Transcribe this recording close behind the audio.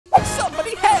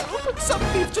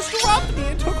thief just robbed me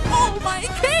and took all my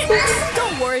cakes!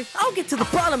 Don't worry, I'll get to the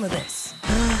bottom of this.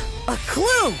 A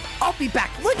clue! I'll be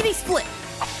back lickety-split.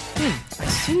 I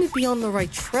seem to be on the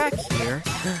right track here.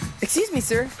 Excuse me,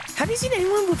 sir. Have you seen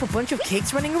anyone with a bunch of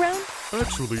cakes running around?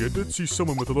 Actually, I did see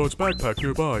someone with a large backpack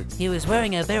nearby. He was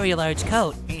wearing a very large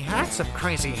coat. He had some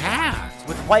crazy hat.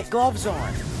 With white gloves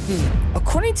on.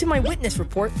 According to my witness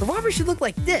report, the robber should look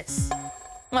like this.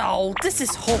 Oh, this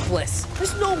is hopeless.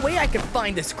 There's no way I can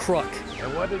find this crook.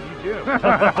 And what did you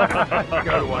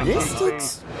do? This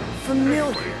looks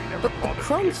familiar, but the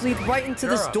crumbs lead right into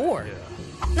this door.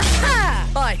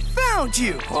 Aha! I found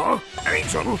you! Huh?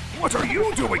 Angel, what are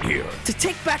you doing here? To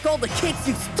take back all the cakes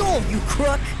you stole, you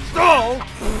crook! Stole?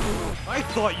 I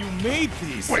thought you made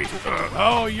these. Wait,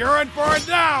 Oh, you're in for it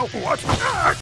now! what?